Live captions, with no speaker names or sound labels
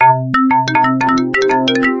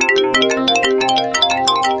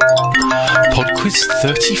PodQuiz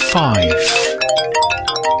 35.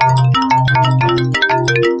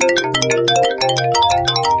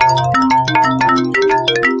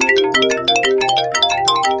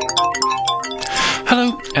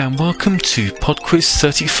 Hello and welcome to PodQuiz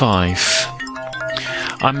 35.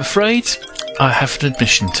 I'm afraid I have an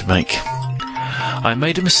admission to make. I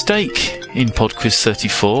made a mistake in PodQuiz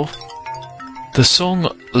 34. The song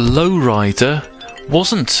Lowrider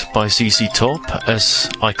wasn't by ZZ Top, as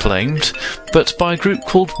I claimed, but by a group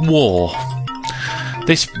called War.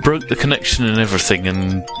 This broke the connection and everything,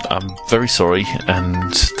 and I'm very sorry,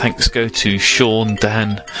 and thanks go to Sean,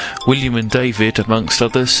 Dan, William and David, amongst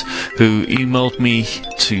others, who emailed me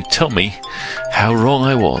to tell me how wrong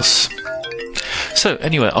I was. So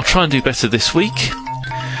anyway, I'll try and do better this week,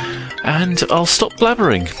 and I'll stop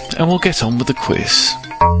blabbering, and we'll get on with the quiz.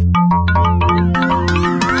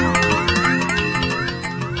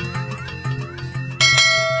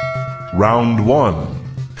 Round 1.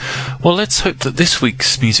 Well, let's hope that this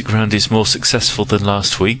week's music round is more successful than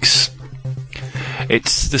last week's.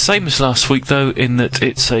 It's the same as last week, though, in that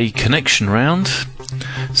it's a connection round.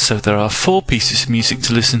 So there are 4 pieces of music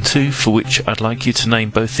to listen to, for which I'd like you to name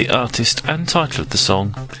both the artist and title of the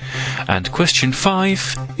song. And question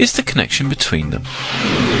 5 is the connection between them.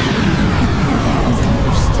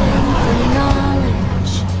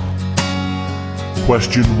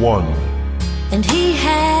 Question 1. And he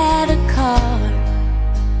had a car.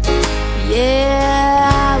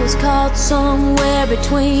 Yeah, I was caught somewhere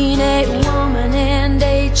between a woman and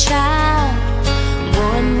a child.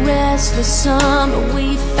 One restless summer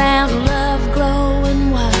we found love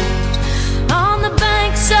growing wild on the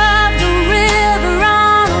banks of the river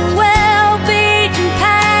on a well-beaten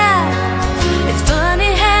path. It's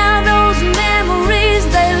funny how those memories,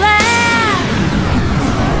 they last.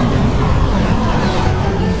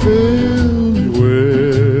 Filled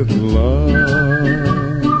with love.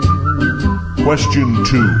 Question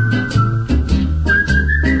 2.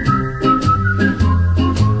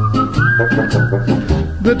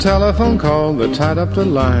 The telephone call that tied up the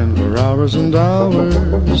line for hours and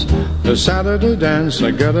hours. The Saturday dance,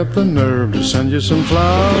 I got up the nerve to send you some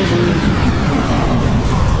flowers.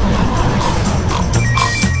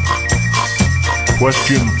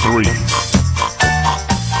 Question 3.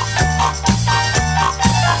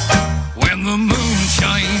 When the moon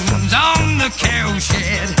shines on the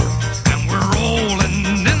cowshed and we're rolling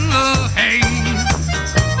in the hay,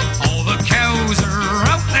 all the cows are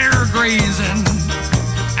out there grazing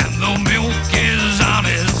and the milk is on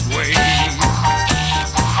its way.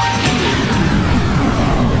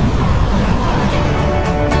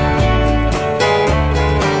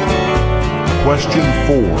 Question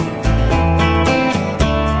 4.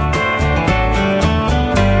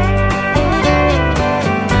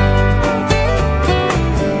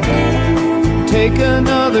 Take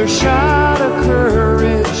another shot of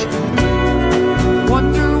courage.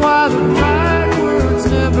 Wonder why the right words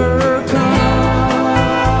never come.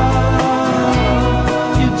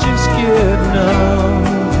 You just get numb.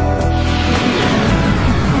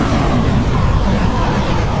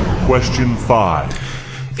 Question 5.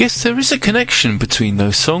 Yes, there is a connection between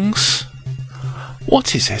those songs.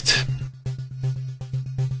 What is it?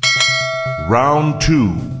 Round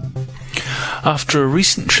 2. After a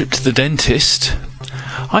recent trip to the dentist,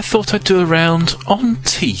 I thought I'd do a round on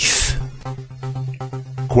teeth.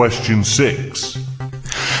 Question 6.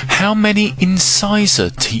 How many incisor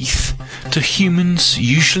teeth do humans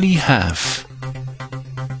usually have?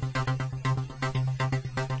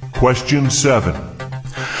 Question 7.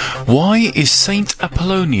 Why is Saint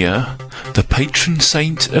Apollonia the patron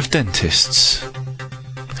saint of dentists?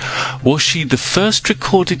 Was she the first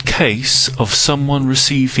recorded case of someone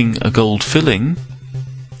receiving a gold filling?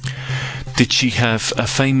 Did she have a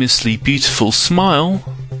famously beautiful smile?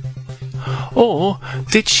 Or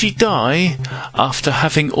did she die after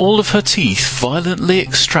having all of her teeth violently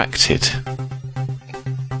extracted?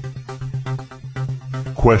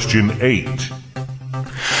 Question 8.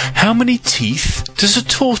 How many teeth does a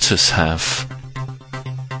tortoise have?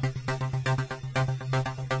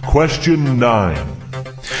 Question 9.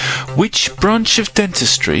 Which branch of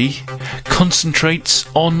dentistry concentrates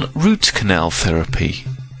on root canal therapy?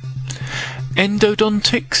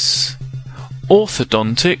 Endodontics,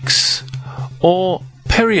 orthodontics, or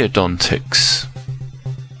periodontics?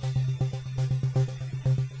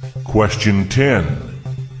 Question 10.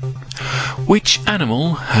 Which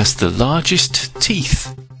animal has the largest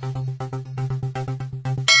teeth?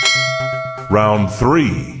 Round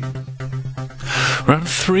 3. Round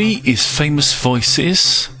 3 is famous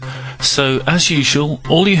voices. So, as usual,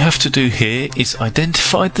 all you have to do here is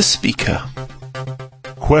identify the speaker.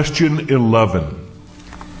 Question 11.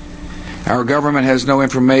 Our government has no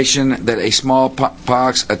information that a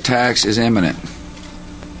smallpox attack is imminent.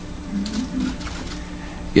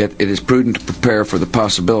 Yet it is prudent to prepare for the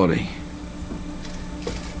possibility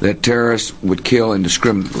that terrorists would kill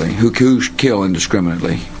indiscriminately, who kill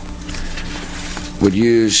indiscriminately, would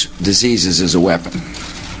use diseases as a weapon.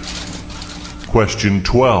 Question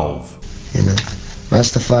 12. You know,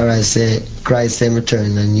 Rastafari say, Christ say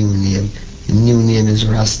return a new name. The new name is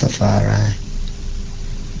Rastafari.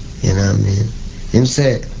 You know what I mean? Him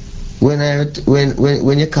say,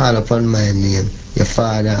 when you call upon my name, your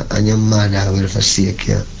father and your mother will forsake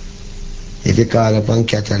you. If you call upon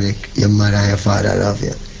Catholic, your mother and your father love you.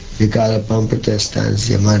 If you call upon Protestants,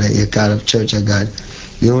 you call up Church of God,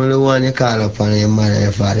 the only one you call upon your mother and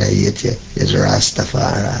your father hate you is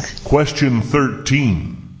Rastafari. Question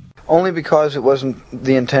 13. Only because it wasn't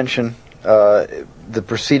the intention that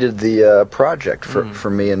preceded the project for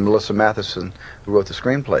me and Melissa Matheson, who wrote the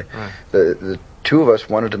screenplay. Right. The two of us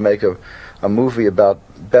wanted to make a movie about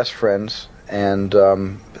best friends and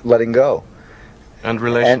letting go. And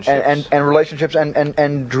relationships. And relationships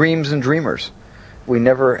and dreams and dreamers. We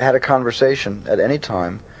never had a conversation at any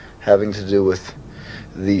time having to do with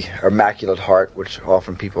the Immaculate Heart, which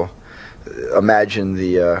often people imagine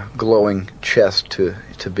the glowing chest to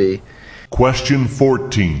be. Question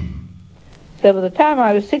 14. So by the time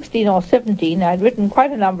I was 16 or 17, I'd written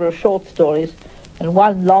quite a number of short stories and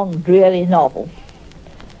one long, dreary novel.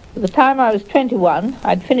 By the time I was 21,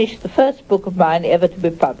 I'd finished the first book of mine ever to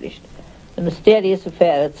be published, The Mysterious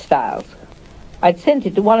Affair at Styles. I'd sent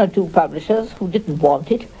it to one or two publishers who didn't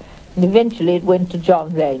want it, and eventually it went to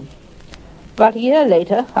John Lane. About a year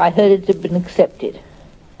later, I heard it had been accepted.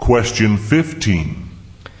 Question 15.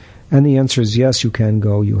 And the answer is yes, you can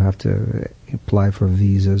go. You have to apply for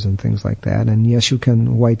visas and things like that. And yes, you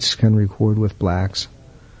can. Whites can record with blacks.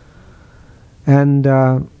 And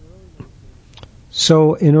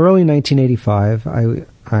so in early 1985,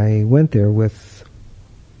 I went there with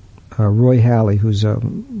Roy Halley, who's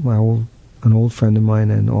an old friend of mine,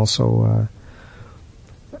 and also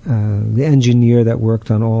the engineer that worked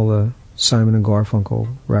on all the Simon and Garfunkel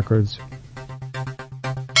records.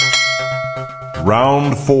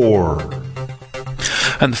 Round 4.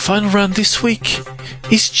 And the final round this week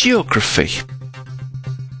is geography.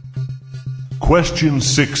 Question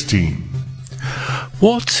 16.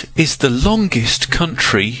 What is the longest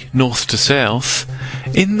country, north to south,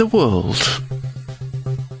 in the world?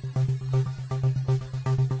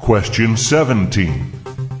 Question 17.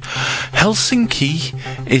 Helsinki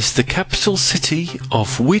is the capital city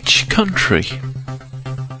of which country?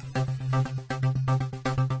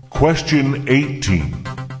 Question 18.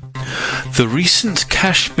 The recent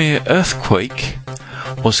Kashmir earthquake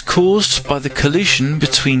was caused by the collision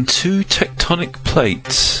between two tectonic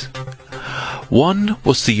plates. One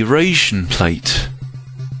was the Eurasian plate.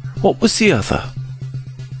 What was the other?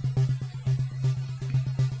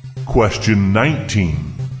 Question 19.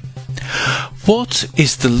 What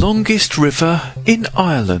is the longest river in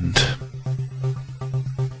Ireland?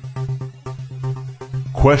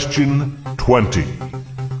 Question 20.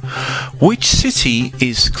 Which city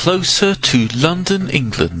is closer to London,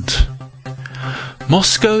 England?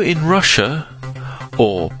 Moscow in Russia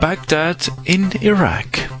or Baghdad in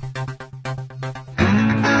Iraq?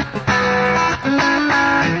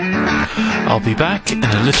 I'll be back in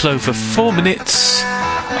a little over 4 minutes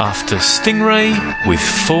after Stingray with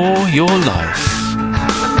For Your Life.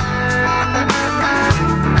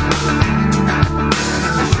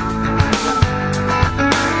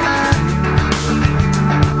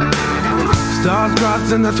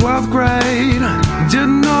 Starstruck in the 12th grade,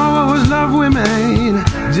 didn't know what was love we made,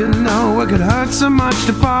 didn't know it could hurt so much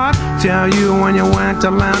to part, tell you when you went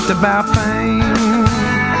to learn about pain.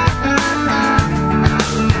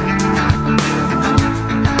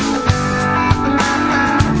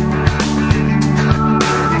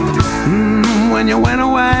 When you went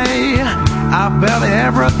away, I felt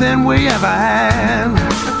everything we ever had.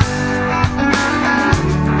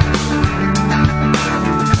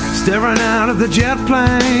 Staring out of the jet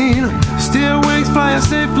plane, steel wings flying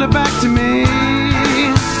safely back to me.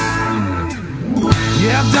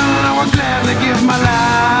 Yeah, darling, I would gladly give my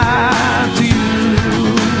life to you.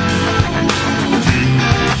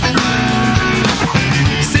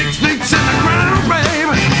 6 feet in the ground,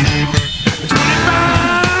 baby.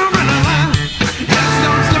 25 in the line.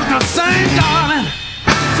 Headstones look the same, darling.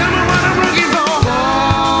 Tell me what I'm looking for. For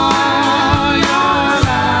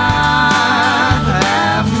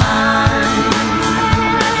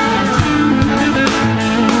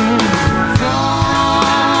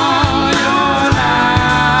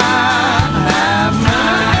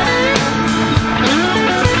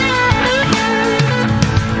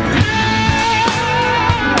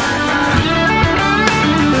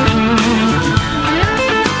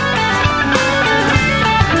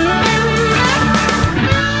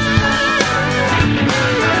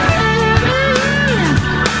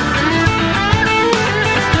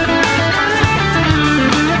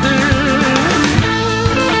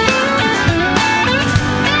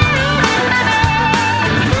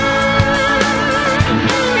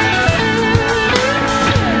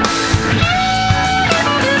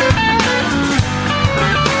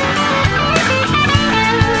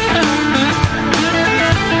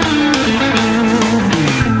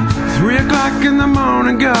the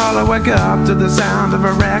morning, girl, I wake up to the sound of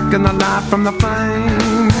a wreck and the light from the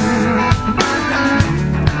flame.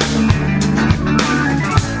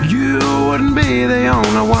 You wouldn't be the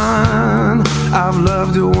only one I've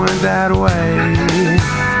loved who went that way.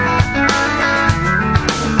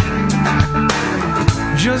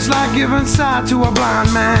 Just like giving sight to a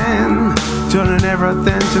blind man, turning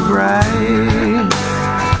everything to grey.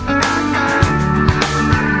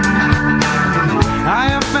 I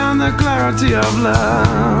have found the clarity of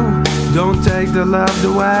love. Don't take the love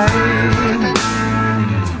away.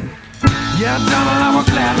 Yeah, darling, I would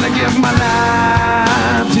gladly give my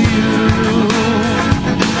life to you.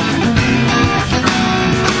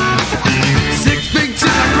 6 feet to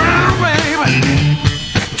the ground, baby.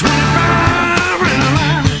 25 in a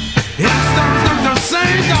line. It's the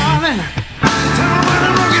same, darling. Tell me what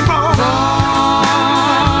I'm looking for. For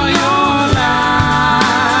your life,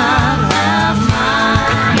 have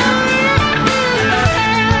mine.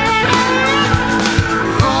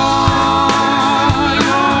 For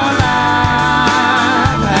your life,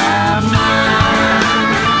 have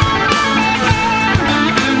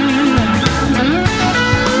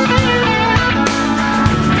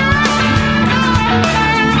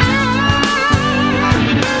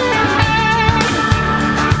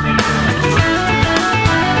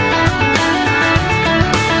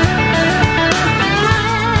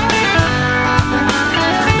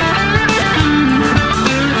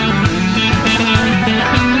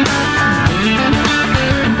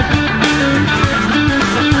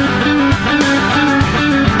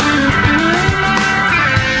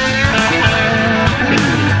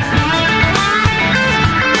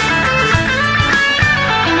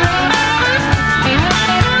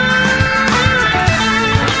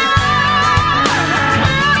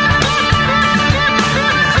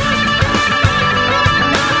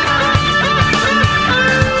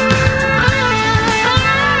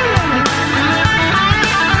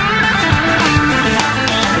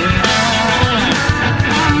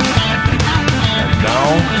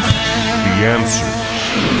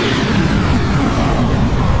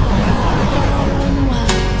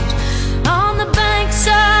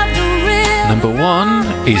Number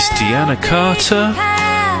 1 is Deanna Carter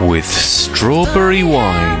with Strawberry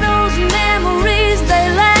Wine. Those memories, they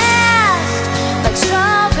last like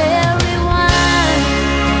strawberry wine.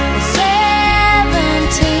 17,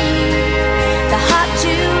 the hot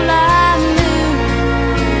July moon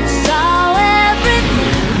saw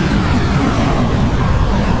everything.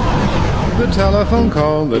 The telephone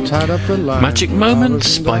call that tied up the line. Magic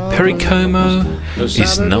Moments by Perry Como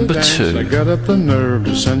is number 2. I got up the nerve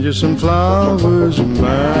to send you some flowers.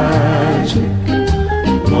 Magic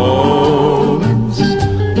moments,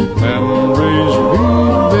 memories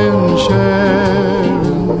we've been sharing.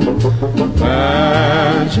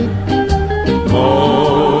 Magic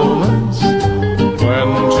moments when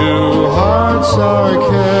two hearts are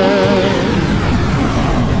caring.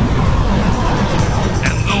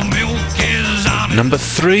 Number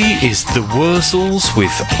 3 is The Wurzels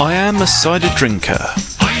with I Am a Cider Drinker.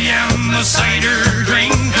 I am a cider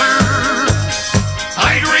drinker.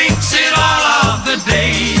 I drinks it all of the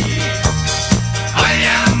day. I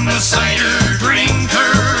am a cider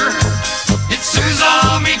drinker. It soothes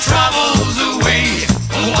all me troubles away.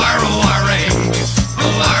 Oh, arrow-array.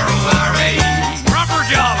 Oh, arrow-array. Proper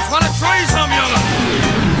jobs. Wanna try some, young'un?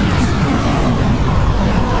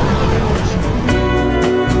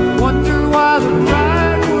 Wonder why the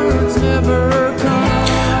right words never come.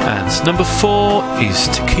 And number 4 is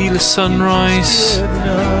Tequila Sunrise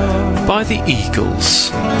by the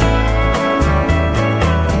Eagles.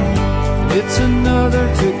 It's another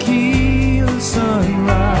tequila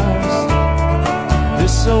sunrise.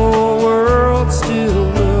 This old world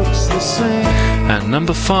still looks the same. And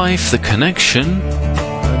number 5, The Connection.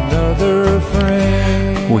 Another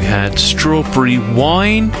frame. We had Strawberry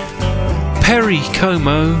Wine, Perry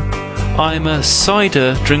Como, I'm a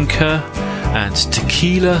Cider Drinker, and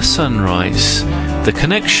Tequila Sunrise. The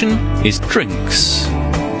Connection is drinks.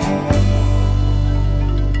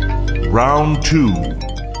 Round 2.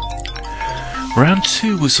 Round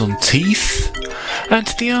 2 was on teeth, and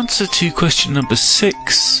the answer to question number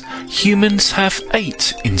 6, humans have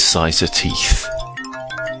 8 incisor teeth.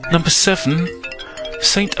 Number 7,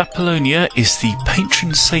 Saint Apollonia is the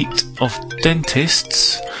patron saint of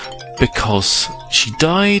dentists because she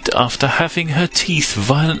died after having her teeth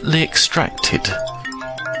violently extracted.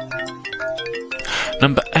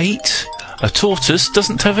 Number 8, a tortoise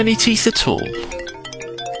doesn't have any teeth at all.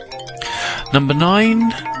 Number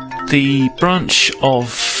 9, the branch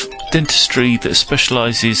of dentistry that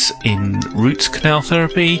specialises in root canal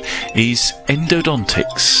therapy is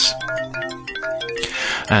endodontics.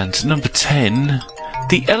 And number 10,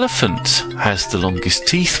 the elephant has the longest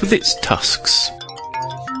teeth with its tusks.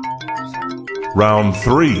 Round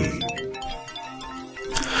 3.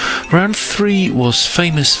 Round 3 was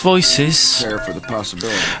famous voices,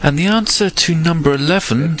 and the answer to number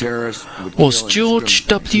 11 was George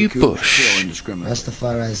W. Bush.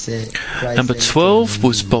 Number 12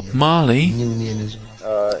 was Bob Marley.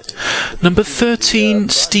 Number 13,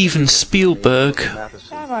 Steven Spielberg.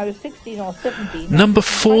 Number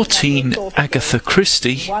 14, Agatha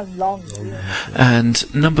Christie.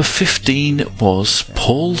 And number 15 was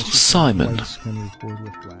Paul Simon.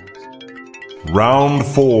 Round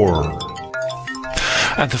 4.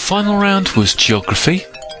 And the final round was geography.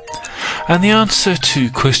 And the answer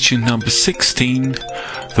to question number 16,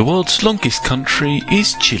 the world's longest country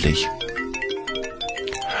is Chile.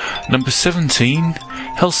 Number 17,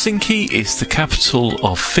 Helsinki is the capital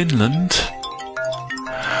of Finland.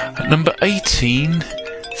 Number 18,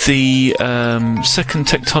 the second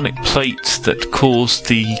tectonic plate that caused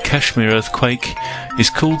the Kashmir earthquake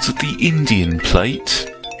is called the Indian Plate.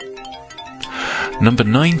 Number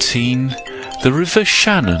 19, the River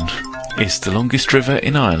Shannon is the longest river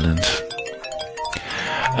in Ireland.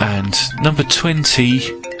 And number 20,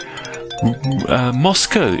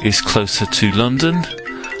 Moscow is closer to London.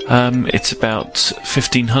 It's about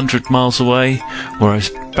 1,500 miles away,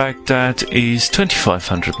 whereas Baghdad is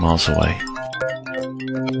 2,500 miles away.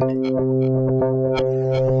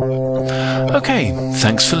 Okay,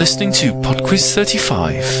 thanks for listening to PodQuiz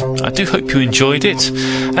 35. I do hope you enjoyed it,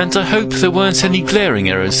 and I hope there weren't any glaring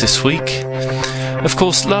errors this week. Of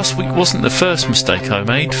course, last week wasn't the first mistake I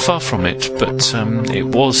made, far from it, but it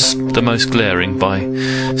was the most glaring by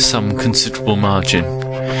some considerable margin.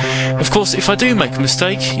 Of course, if I do make a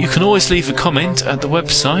mistake, you can always leave a comment at the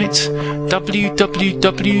website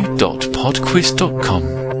www.podquiz.com.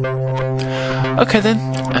 Okay then,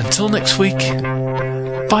 until next week,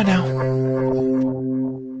 bye now.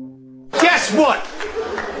 Guess what?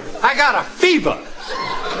 I got a fever,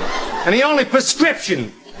 and the only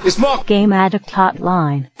prescription is more Game Addict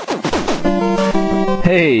Hotline.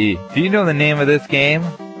 Hey, do you know the name of this game?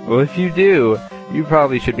 Well, if you do, you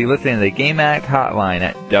probably should be listening to the Game Addict Hotline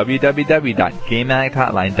at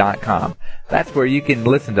www.gameaddicthotline.com. That's where you can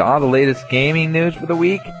listen to all the latest gaming news for the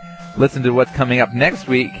week, listen to what's coming up next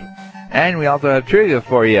week, and we also have trivia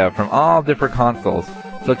for you from all different consoles.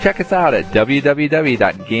 So check us out at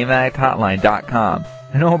www.gameaddicthotline.com.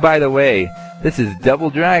 And oh, by the way, this is Double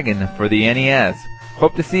Dragon for the NES.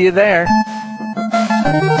 Hope to see you there.